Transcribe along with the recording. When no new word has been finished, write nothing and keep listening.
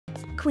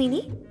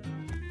Queenie?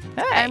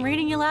 Hey! I'm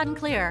reading you loud and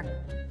clear.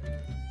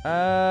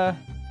 Oh,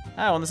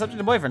 on the subject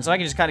of boyfriend, so I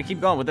can just kind of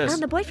keep going with this. On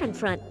the boyfriend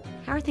front,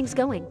 how are things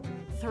going?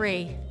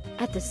 3.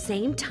 At the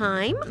same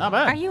time? Not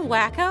bad. Are you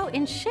wacko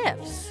in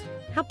shifts?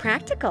 How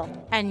practical.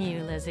 And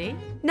you, Lizzie?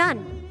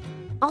 None.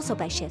 Also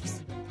by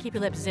shifts. Keep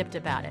your lips zipped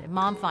about it. If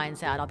Mom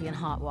finds out, I'll be in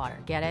hot water.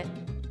 Get it?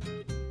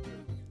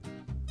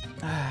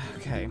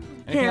 Okay.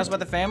 Anything else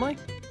about the family?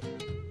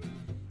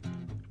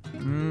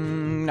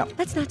 No.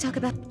 Let's not talk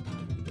about...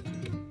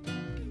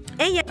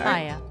 Hey, yeah.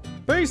 Hiya.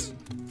 Peace.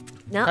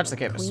 No, Touch the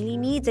canvas. Queenie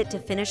needs it to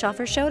finish off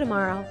her show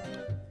tomorrow.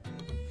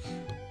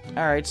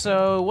 Alright,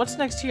 so what's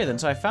next here then?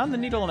 So I found the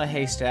needle in a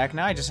haystack.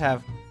 Now I just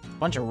have a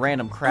bunch of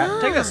random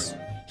crap. Take this.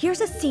 Here's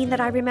a scene that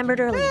I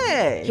remembered earlier.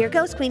 Hey. Here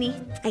goes, Queenie.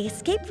 I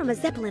escaped from a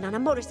Zeppelin on a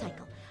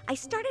motorcycle. I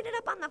started it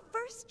up on the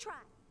first try.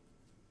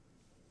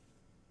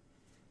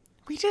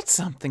 We did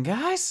something,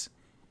 guys.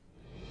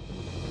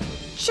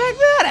 Check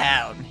that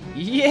out.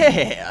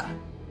 Yeah.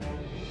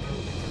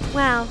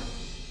 Wow.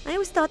 I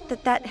always thought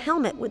that that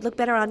helmet would look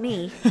better on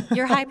me.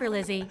 You're hyper,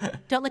 Lizzie.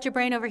 Don't let your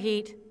brain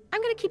overheat.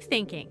 I'm gonna keep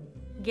thinking.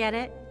 Get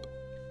it?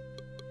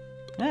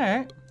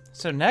 Alright.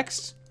 So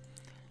next,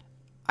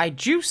 I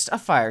juiced a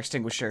fire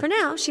extinguisher. For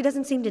now, she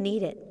doesn't seem to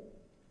need it.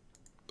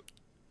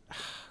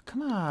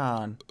 Come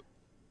on.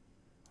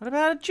 What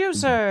about a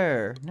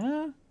juicer?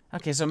 No?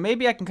 Okay, so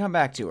maybe I can come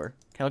back to her.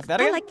 Can I look at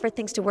that I again? like for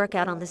things to work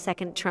out on the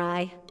second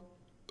try.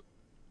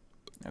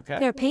 Okay.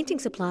 There are painting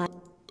supplies.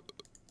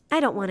 I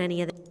don't want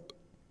any of them.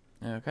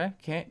 Okay.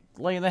 Can't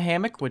lay in the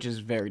hammock, which is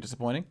very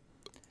disappointing.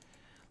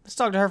 Let's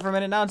talk to her for a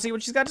minute now and see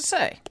what she's got to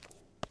say.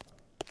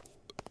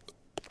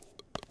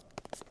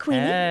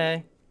 Queenie?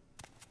 Hey.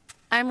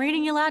 I'm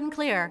reading you loud and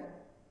clear.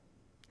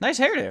 Nice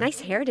hairdo.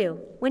 Nice hairdo.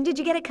 When did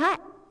you get it cut?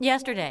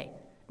 Yesterday.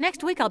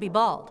 Next week I'll be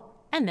bald.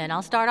 And then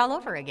I'll start all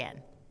over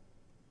again.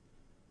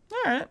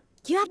 Alright.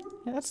 You have...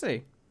 Yeah, let's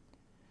see.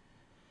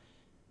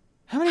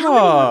 How many How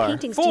many more? more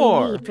paintings 4.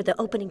 do you need for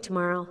the opening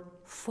tomorrow?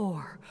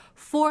 4.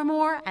 4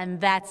 more, and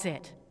that's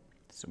it.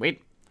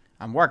 Sweet.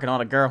 I'm working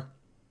on it, girl.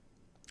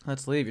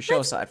 Let's leave your show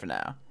aside for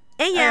now.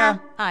 Hey, yeah.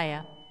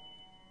 Hiya.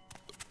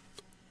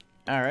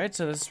 Alright,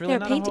 so there's really There are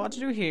not a whole painting- lot to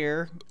do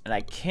here. And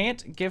I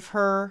can't give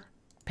her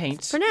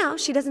paint. For now,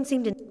 she doesn't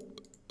seem to...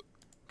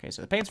 Okay,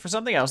 so the paint's for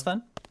something else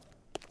then.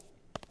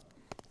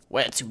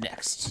 Where to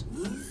next?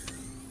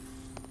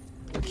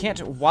 We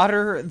can't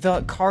water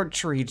the card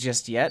tree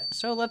just yet,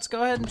 so let's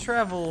go ahead and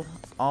travel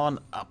on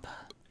up.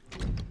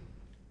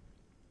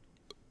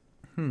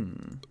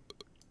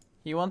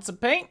 You want some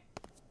paint?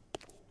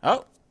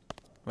 Oh.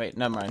 Wait,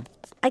 never mind.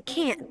 I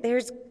can't.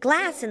 There's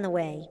glass in the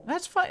way.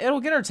 That's fine. It'll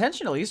get our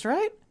attention at least,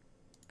 right?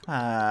 Come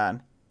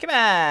on. Come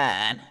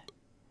on.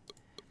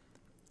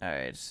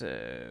 Alright, so...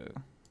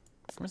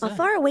 Where's A that?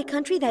 faraway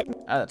country that...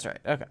 Oh, that's right.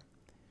 Okay.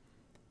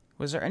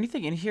 Was there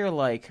anything in here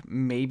like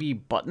maybe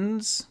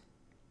buttons?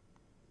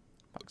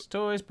 Box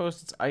toys,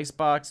 post-its,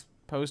 icebox,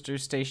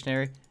 posters,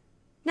 stationery.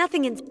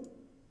 Nothing in...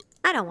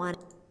 I don't want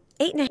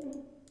it.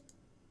 8.5...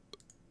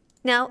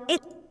 No,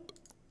 it...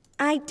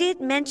 I did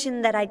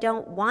mention that I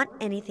don't want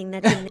anything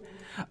that didn't...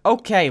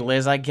 Okay,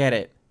 Liz, I get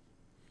it.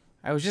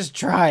 I was just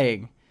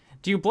trying.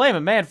 Do you blame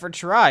a man for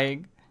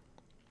trying?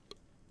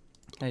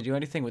 Can I do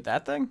anything with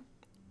that thing?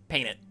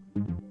 Paint it.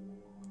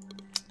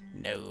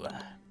 No.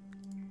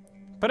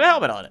 Put a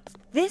helmet on it.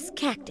 This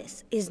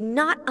cactus is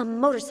not a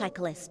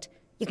motorcyclist.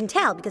 You can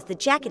tell because the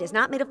jacket is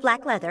not made of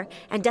black leather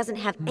and doesn't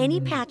have any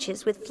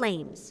patches with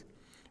flames.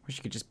 Wish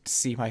you could just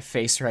see my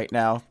face right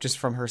now, just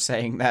from her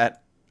saying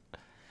that.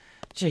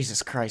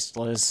 Jesus Christ,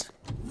 Liz.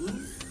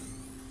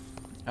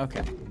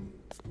 Okay.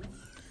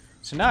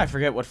 So now I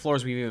forget what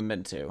floors we've even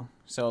been to.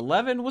 So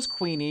 11 was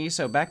Queenie,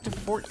 so back to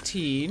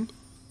 14.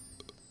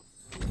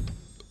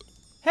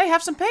 Hey,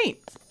 have some paint!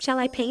 Shall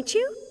I paint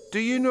you? Do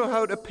you know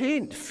how to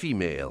paint,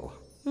 female?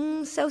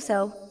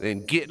 So-so.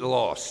 Then get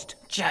lost.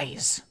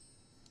 Jeez.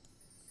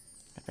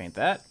 I paint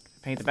that.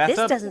 Paint the This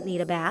bathtub. doesn't need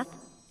a bath.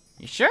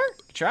 You sure?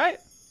 Try it.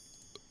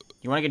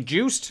 You want to get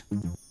juiced? I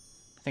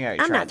think I already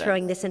I'm tried not that.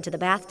 throwing this into the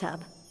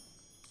bathtub.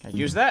 Can I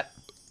use that?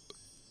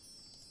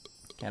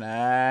 Can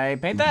I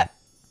paint that?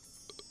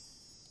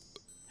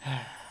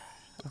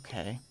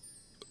 Okay.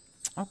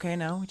 Okay,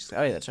 no. We just,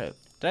 oh, yeah, that's right.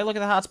 Did I look at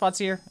the hotspots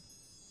here?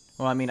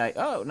 Well, I mean,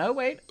 oh, no,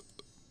 wait.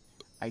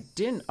 I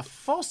didn't. A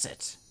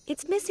faucet.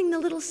 It's missing the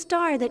little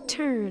star that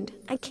turned.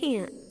 I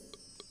can't.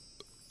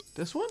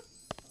 This one?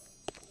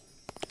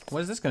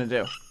 What is this gonna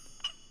do?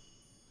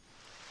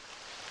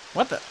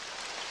 What the?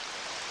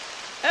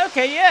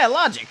 Okay, yeah,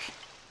 logic.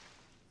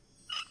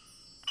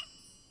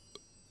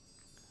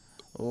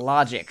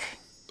 Logic.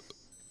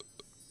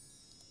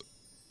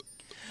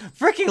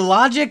 Freaking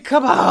logic,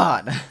 come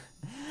on!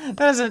 That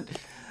doesn't...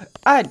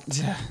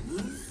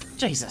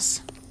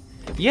 Jesus.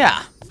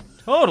 Yeah,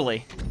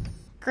 totally.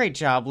 Great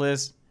job,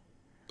 Liz.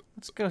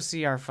 Let's go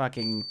see our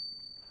fucking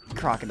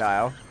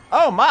crocodile.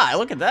 Oh my,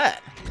 look at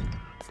that.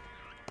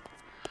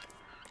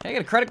 Can I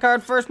get a credit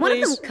card first, One of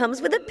please? them comes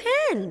with a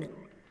pen.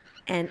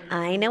 And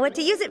I know what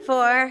to use it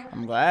for.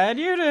 I'm glad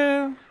you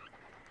do.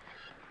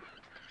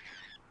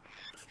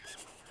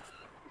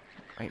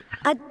 Wait.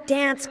 A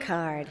dance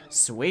card.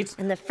 Sweet.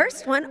 And the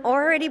first one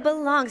already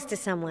belongs to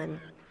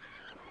someone.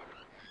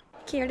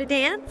 Care to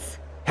dance?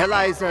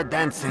 Eliza,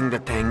 dancing the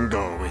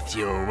tango with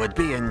you would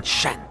be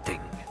enchanting.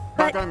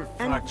 But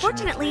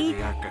unfortunately,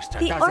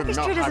 the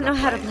orchestra doesn't know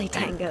how to play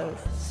tangos.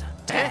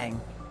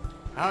 Dang.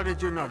 How did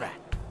you know that?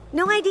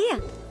 No idea.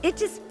 It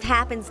just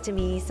happens to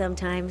me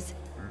sometimes.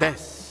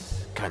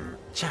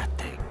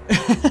 Desconcerting.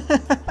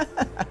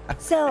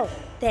 So,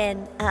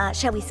 then,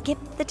 shall we skip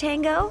the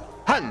tango?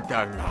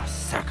 Under no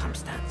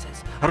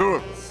circumstances.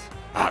 Rules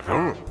are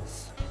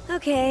rules.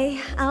 Okay,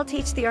 I'll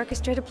teach the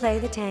orchestra to play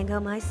the tango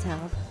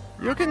myself.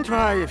 You can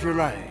try if you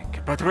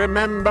like, but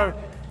remember,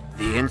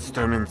 the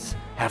instruments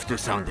have to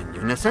sound in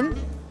unison,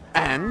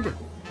 and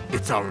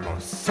it's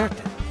almost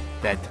certain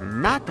that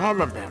not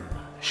all of them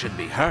should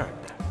be heard.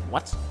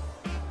 What?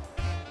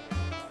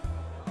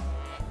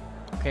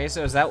 Okay,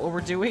 so is that what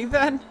we're doing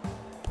then?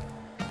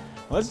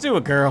 Let's do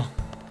it, girl.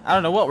 I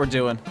don't know what we're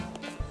doing.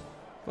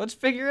 Let's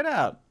figure it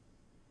out.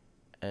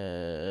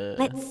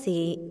 Let's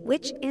see,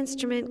 which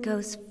instrument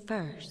goes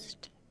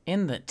first?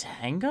 In the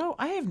tango?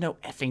 I have no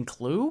effing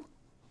clue.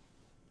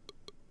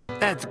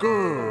 That's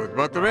good,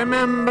 but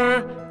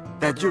remember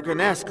that you can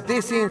ask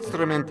this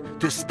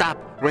instrument to stop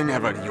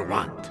whenever you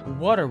want.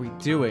 What are we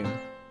doing?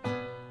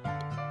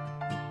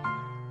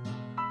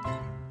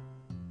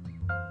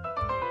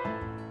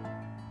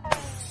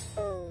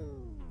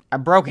 I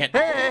broke it.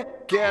 Hey,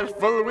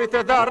 careful with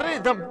the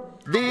rhythm.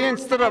 The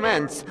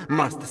instruments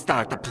must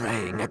start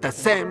playing at the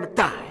same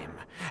time,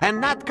 and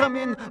not come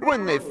in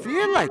when they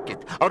feel like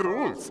it.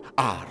 Rules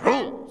are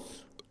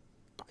rules.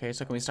 Okay,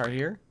 so can we start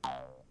here?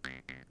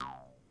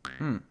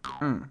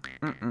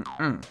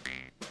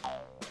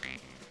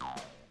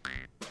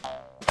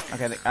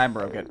 Okay, I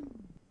broke it.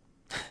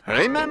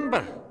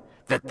 Remember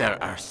that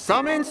there are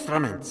some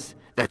instruments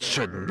that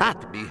should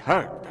not be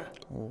heard.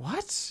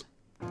 What?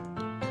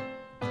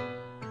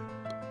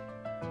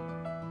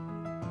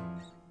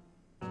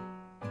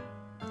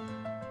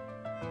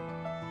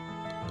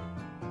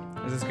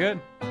 Is this good?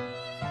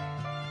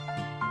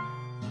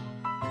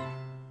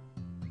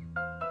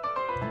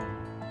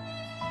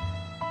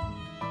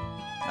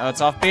 Oh,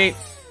 it's offbeat.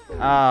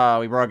 Ah,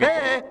 we broke it.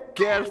 Hey,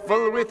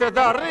 careful with the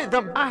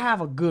rhythm. I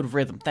have a good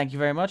rhythm. Thank you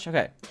very much.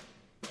 Okay.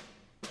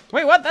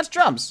 Wait, what? That's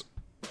drums.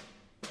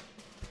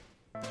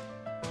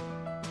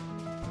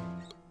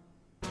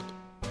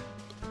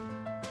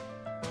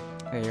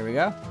 Okay, here we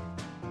go.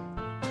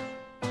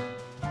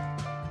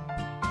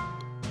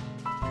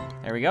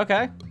 There we go,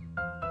 okay.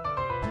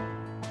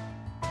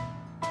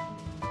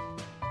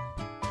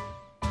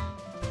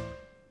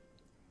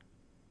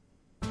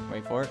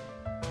 Wait for it.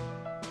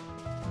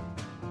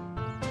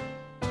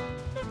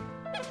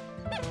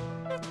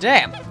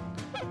 Damn!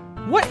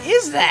 What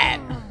is that?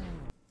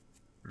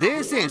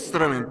 This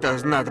instrument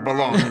does not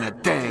belong in a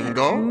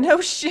tango. No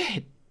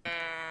shit.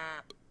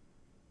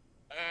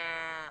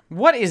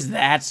 What is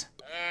that?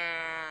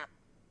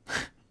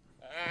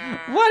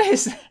 What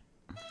is that?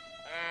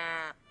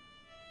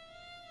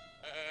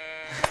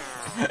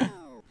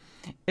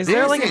 Is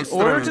there like an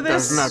order to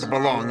this? This instrument does not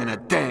belong in a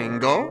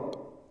tango.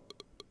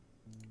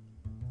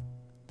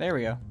 There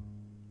we go.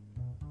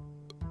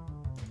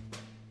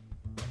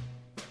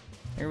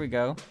 Here we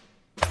go.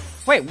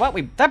 Wait, what?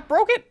 That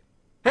broke it?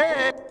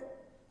 Hey!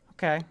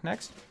 Okay,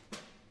 next.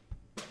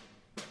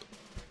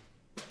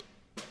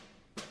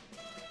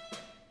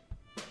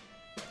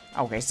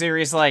 Okay,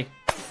 seriously.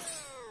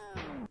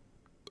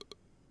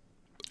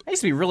 I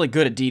used to be really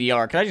good at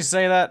DDR. Can I just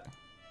say that?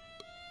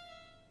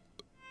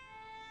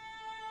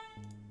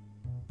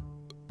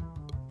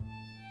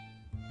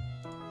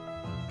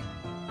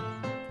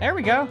 There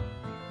we go.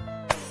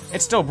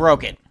 It still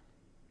broke it.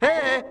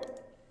 Hey!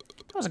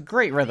 That was a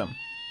great rhythm.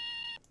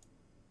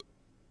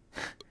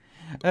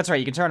 That's right,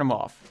 you can turn them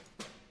off.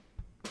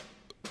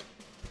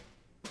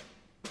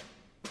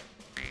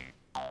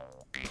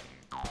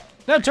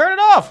 No, turn it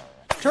off!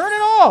 Turn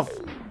it off!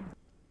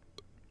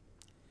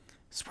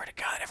 Swear to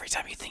God, every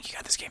time you think you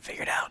got this game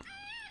figured out.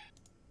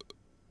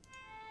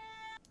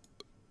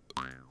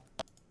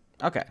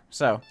 Okay,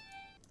 so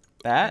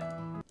that.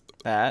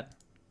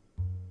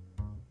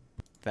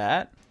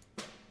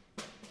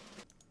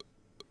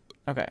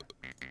 Okay.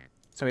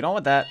 So we don't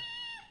want that.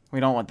 We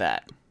don't want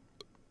that.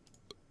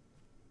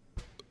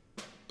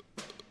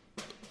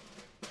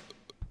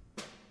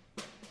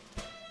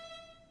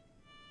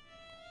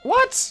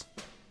 What?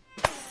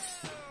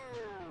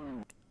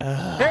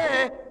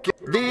 Hey!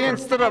 The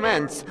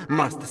instruments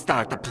must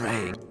start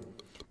playing.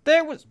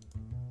 There was...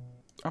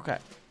 Okay.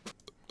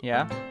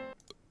 Yeah.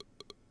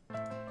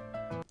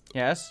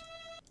 Yes.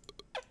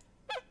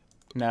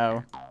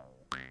 No.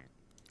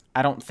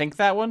 I don't think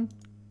that one.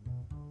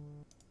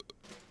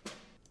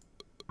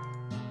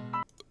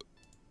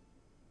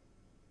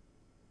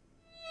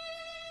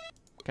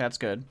 Okay, that's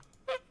good.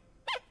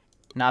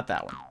 Not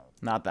that one.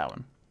 Not that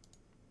one.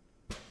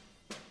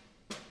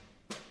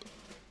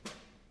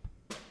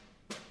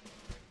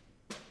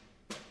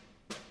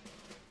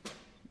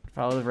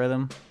 Follow the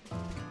rhythm.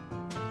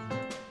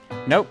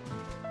 Nope.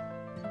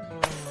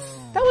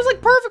 That was like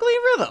perfectly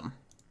in rhythm.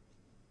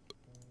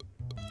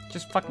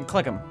 Just fucking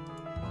click them.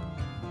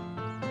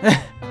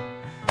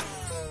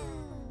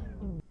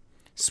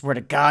 Swear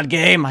to God,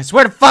 game. I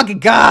swear to fucking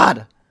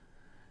God.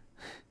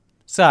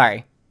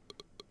 Sorry.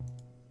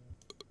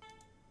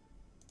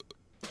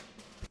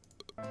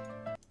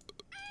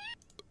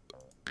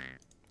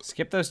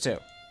 Skip those two.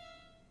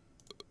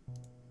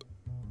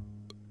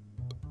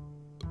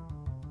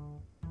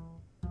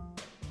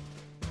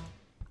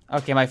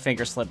 Okay, my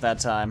finger slipped that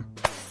time.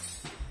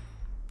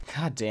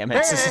 God damn it.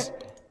 This is...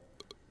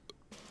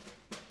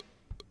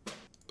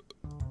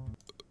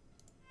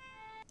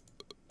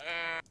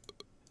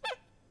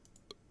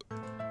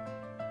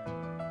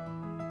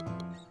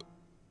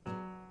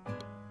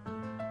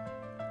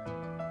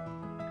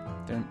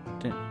 Dun,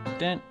 dun,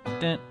 dun,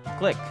 dun.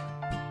 Click.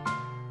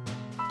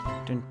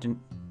 Dun, dun,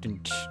 dun,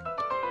 tsh.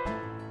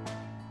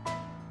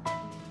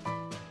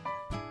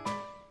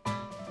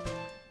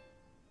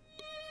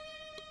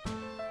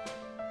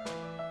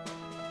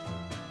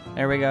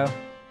 There we go.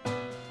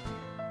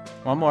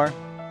 One more.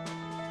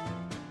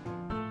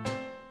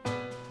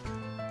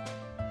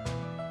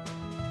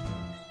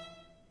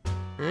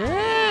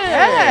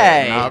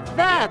 Hey! Now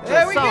that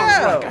There we sounds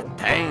go. like a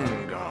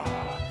tango.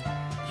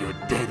 You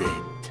did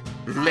it.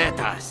 Let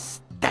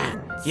us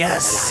dance.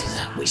 Yes,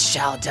 we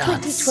shall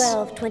dance.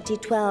 2012,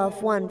 2012,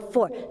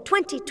 1-4.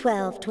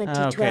 2012,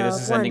 2012, Okay,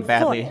 this is ending 1-4.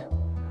 badly.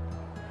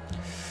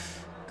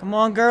 Come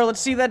on, girl, let's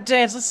see that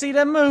dance. Let's see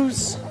them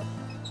moves.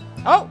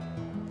 Oh,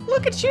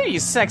 look at you, you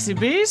sexy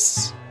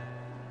beast.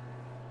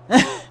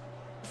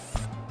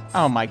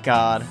 Oh my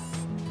God.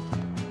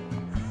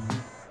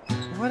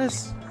 What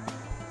is...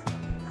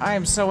 I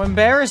am so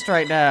embarrassed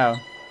right now.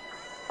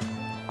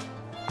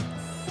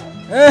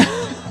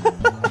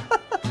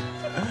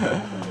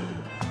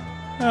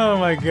 Oh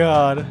my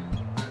God.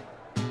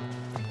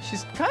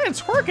 She's kind of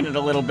twerking it a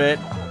little bit.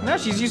 Now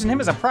she's using him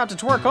as a prop to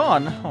twerk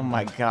on. Oh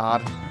my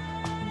God.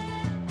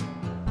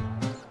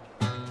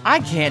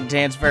 I can't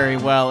dance very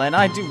well, and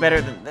I do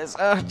better than this.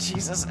 Oh,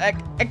 Jesus. I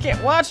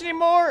can't watch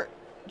anymore.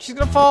 She's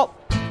gonna fall.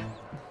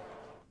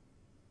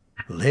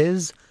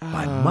 Liz,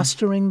 by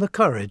mustering the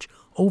courage,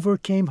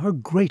 overcame her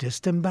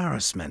greatest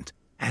embarrassment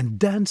and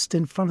danced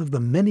in front of the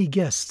many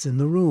guests in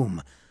the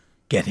room,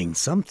 getting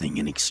something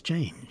in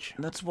exchange.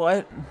 That's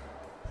what?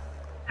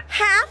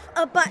 Half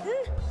a button?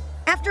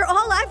 After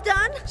all I've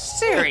done?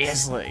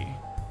 Seriously?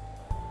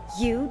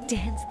 You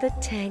danced the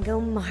tango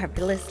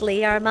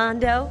marvelously,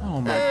 Armando. Oh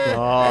my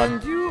God.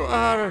 And you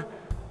are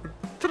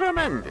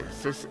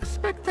tremendous,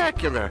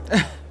 spectacular,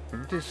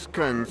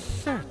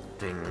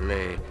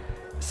 disconcertingly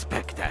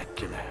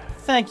spectacular.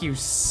 Thank you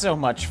so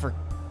much for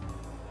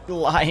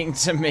lying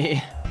to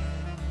me.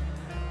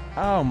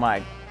 Oh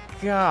my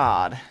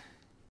God.